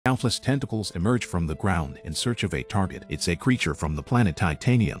Countless tentacles emerge from the ground in search of a target. It's a creature from the planet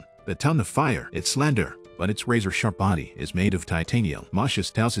Titanium. The tongue of fire. It's slender, but its razor-sharp body is made of titanium.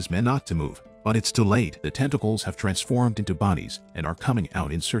 Moshius tells his men not to move, but it's too late. The tentacles have transformed into bodies and are coming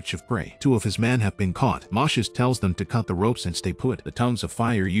out in search of prey. 2 of his men have been caught. Moshius tells them to cut the ropes and stay put. The tongues of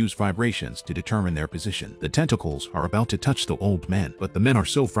fire use vibrations to determine their position. The tentacles are about to touch the old man, but the men are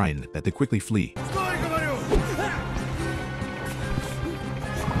so frightened that they quickly flee.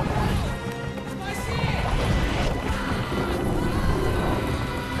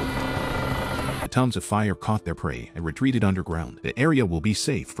 The tongues of fire caught their prey and retreated underground. The area will be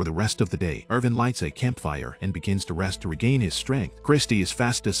safe for the rest of the day. Irvin lights a campfire and begins to rest to regain his strength. Christy is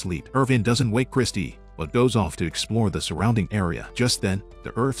fast asleep. Irvin doesn't wake Christy, but goes off to explore the surrounding area. Just then,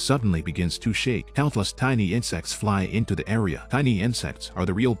 the earth suddenly begins to shake. Countless tiny insects fly into the area. Tiny insects are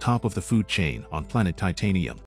the real top of the food chain on planet Titanium.